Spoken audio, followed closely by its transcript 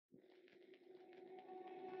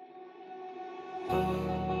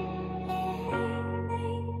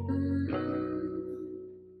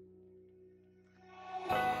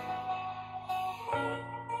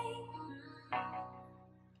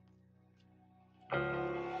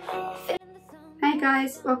Hey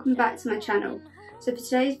guys, welcome back to my channel. So for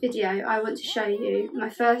today's video I want to show you my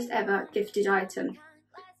first ever gifted item.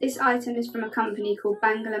 This item is from a company called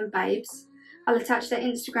Bangle Babes. I'll attach their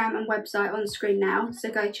Instagram and website on screen now, so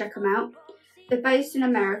go check them out. They're based in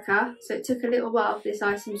America, so it took a little while for this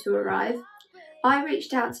item to arrive. I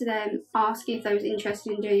reached out to them asking if they was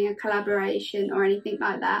interested in doing a collaboration or anything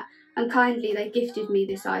like that, and kindly they gifted me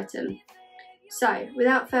this item. So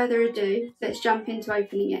without further ado, let's jump into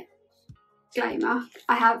opening it. Disclaimer,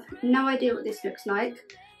 I have no idea what this looks like.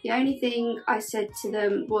 The only thing I said to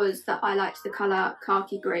them was that I liked the colour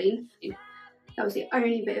khaki green. That was the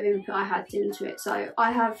only bit of input I had into it. So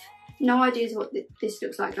I have no ideas what this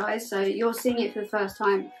looks like, guys. So you're seeing it for the first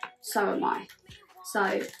time, so am I.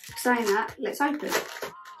 So saying that, let's open.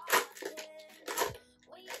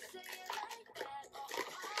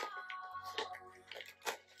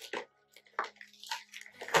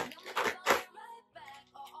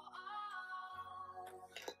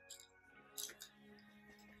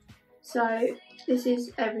 So this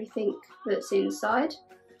is everything that's inside.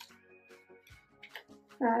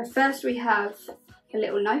 First we have a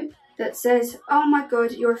little note that says, "Oh my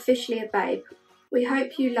god, you're officially a babe. We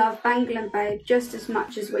hope you love Bangle Babe just as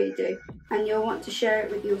much as we do, and you'll want to share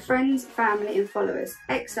it with your friends, family and followers.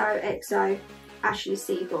 XOXO, Ashley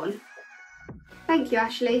Seaborn." Thank you,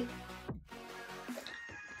 Ashley.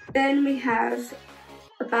 Then we have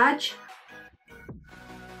a badge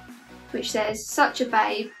which says "Such a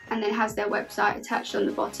Babe," and then has their website attached on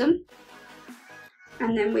the bottom.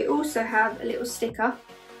 And then we also have a little sticker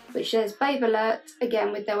which says "Babe Alert,"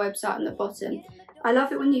 again with their website on the bottom. I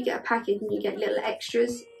love it when you get a package and you get little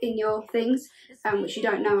extras in your things which you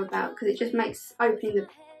don't know about, because it just makes opening the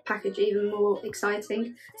package even more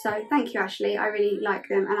exciting. So thank you, Ashley, I really like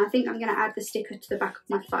them, and I think I'm going to add the sticker to the back of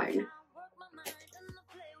my phone.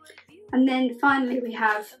 And then finally we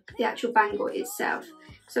have the actual bangle itself.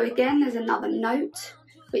 So again, there's another note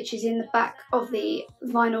which is in the back of the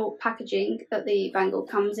vinyl packaging that the bangle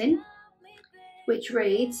comes in, which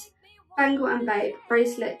reads, "Bangle Babe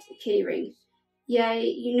bracelet keyring. Yay,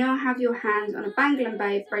 you now have your hands on a Bangle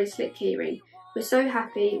Babe bracelet keyring. We're so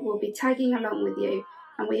happy we'll be tagging along with you,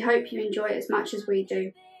 and we hope you enjoy it as much as we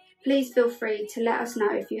do. Please feel free to let us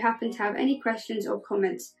know if you happen to have any questions or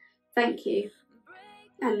comments. Thank you."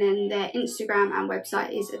 And then their Instagram and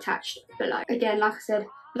website is attached below. Again, like I said,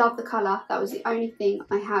 love the colour. That was the only thing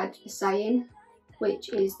I had a say in,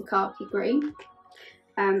 which is the khaki green.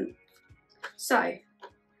 So,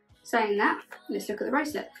 saying that, let's look at the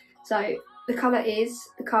bracelet. So the colour is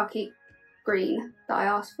the khaki green that I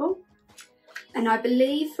asked for. And I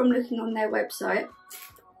believe from looking on their website,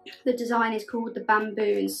 the design is called the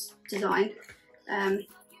bamboo design,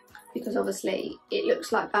 because obviously it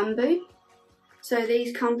looks like bamboo. So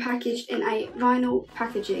these come packaged in a vinyl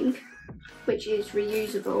packaging, which is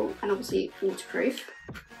reusable and obviously waterproof.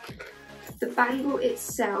 The bangle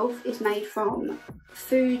itself is made from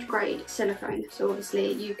food grade silicone, so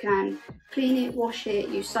obviously you can clean it, wash it,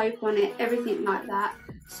 use soap on it, everything like that,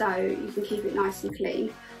 so you can keep it nice and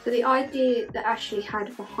clean. So the idea that Ashley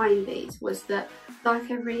had behind these was that, like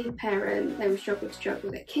every parent, they would struggle to juggle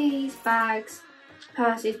their keys, bags,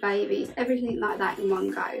 purses, babies, everything like that in one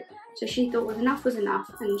go. So she thought enough was enough,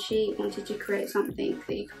 and she wanted to create something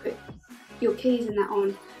that you could put your keys and that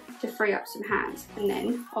on to free up some hands. And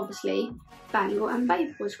then obviously Bangle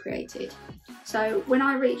Babe was created. So when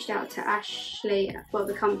I reached out to Ashley, well,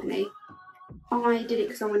 the company, I did it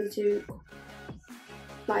because I wanted to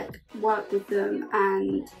like work with them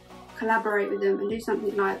and collaborate with them and do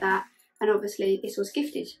something like that. And obviously this was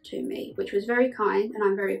gifted to me, which was very kind, and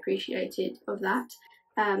I'm very appreciative of that.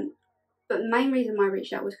 But the main reason why I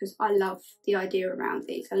reached out was because I love the idea around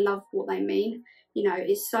these. I love what they mean. You know,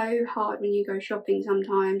 it's so hard when you go shopping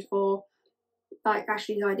sometimes, or like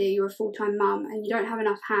Ashley's idea, you're a full-time mum and you don't have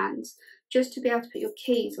enough hands, just to be able to put your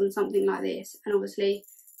keys on something like this and obviously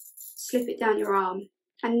slip it down your arm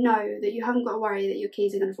and know that you haven't got to worry that your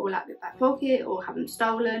keys are going to fall out of your back pocket or have them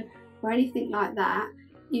stolen or anything like that.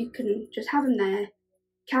 You can just have them there,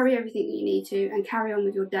 carry everything that you need to, and carry on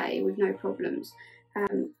with your day with no problems.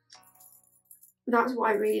 That's what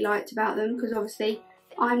I really liked about them, because obviously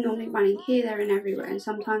I'm normally running here, there and everywhere, and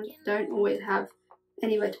sometimes I don't always have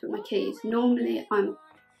anywhere to put my keys. Normally I'm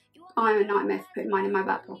a nightmare for putting mine in my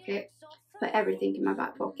back pocket, put everything in my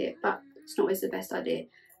back pocket, but it's not always the best idea.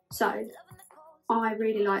 So I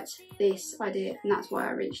really liked this idea, and that's why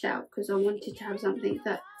I reached out, because I wanted to have something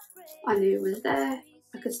that I knew was there.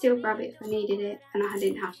 I could still grab it if I needed it, and I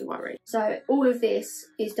didn't have to worry. So all of this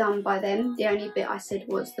is done by them. The only bit I said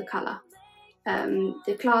was the colour.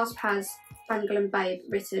 The clasp has Bangle Babe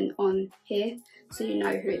written on here, so you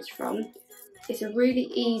know who it's from. It's a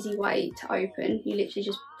really easy way to open. You literally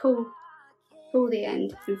just pull the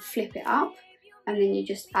end and flip it up, and then you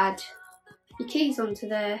just add your keys onto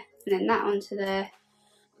there, and then that onto there,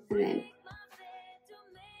 and then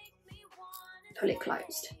pull it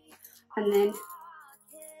closed, and then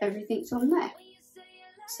everything's on there.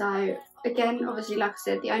 So again, obviously, like I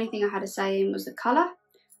said, the only thing I had a say in was the colour,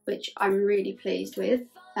 which I'm really pleased with.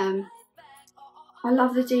 I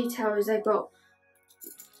love the details they've got.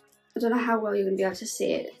 I don't know how well you're going to be able to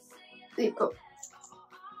see it. They've got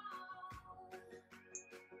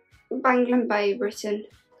Bangle Babe written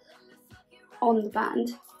on the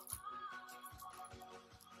band,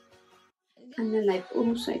 and then they've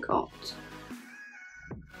also got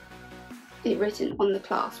it written on the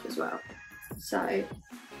clasp as well. So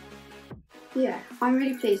yeah, I'm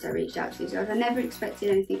really pleased I reached out to these guys. I never expected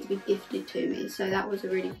anything to be gifted to me, so that was a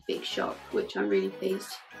really big shock, which I'm really pleased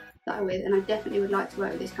that I'm with, and I definitely would like to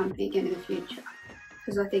work with this company again in the future,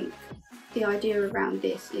 because I think the idea around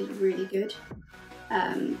this is really good.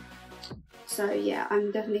 So yeah,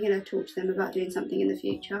 I'm definitely going to talk to them about doing something in the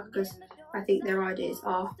future, because I think their ideas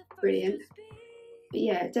are brilliant. But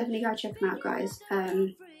yeah, definitely go check them out, guys.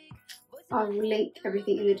 I will link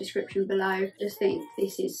everything in the description below. I just think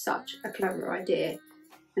this is such a clever idea,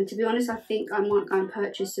 and to be honest, I think I might go and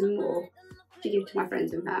purchase some more to give to my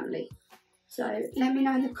friends and family. So let me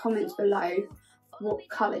know in the comments below what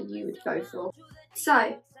colour you would go for.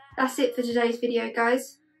 So that's it for today's video,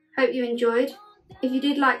 guys. Hope you enjoyed. If you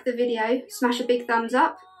did like the video, smash a big thumbs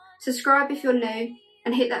up, subscribe if you're new,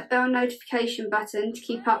 and hit that bell notification button to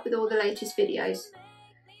keep up with all the latest videos.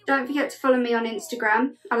 Don't forget to follow me on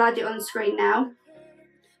Instagram. I'll add it on the screen now.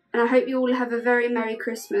 And I hope you all have a very Merry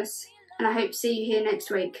Christmas, and I hope to see you here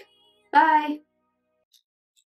next week. Bye!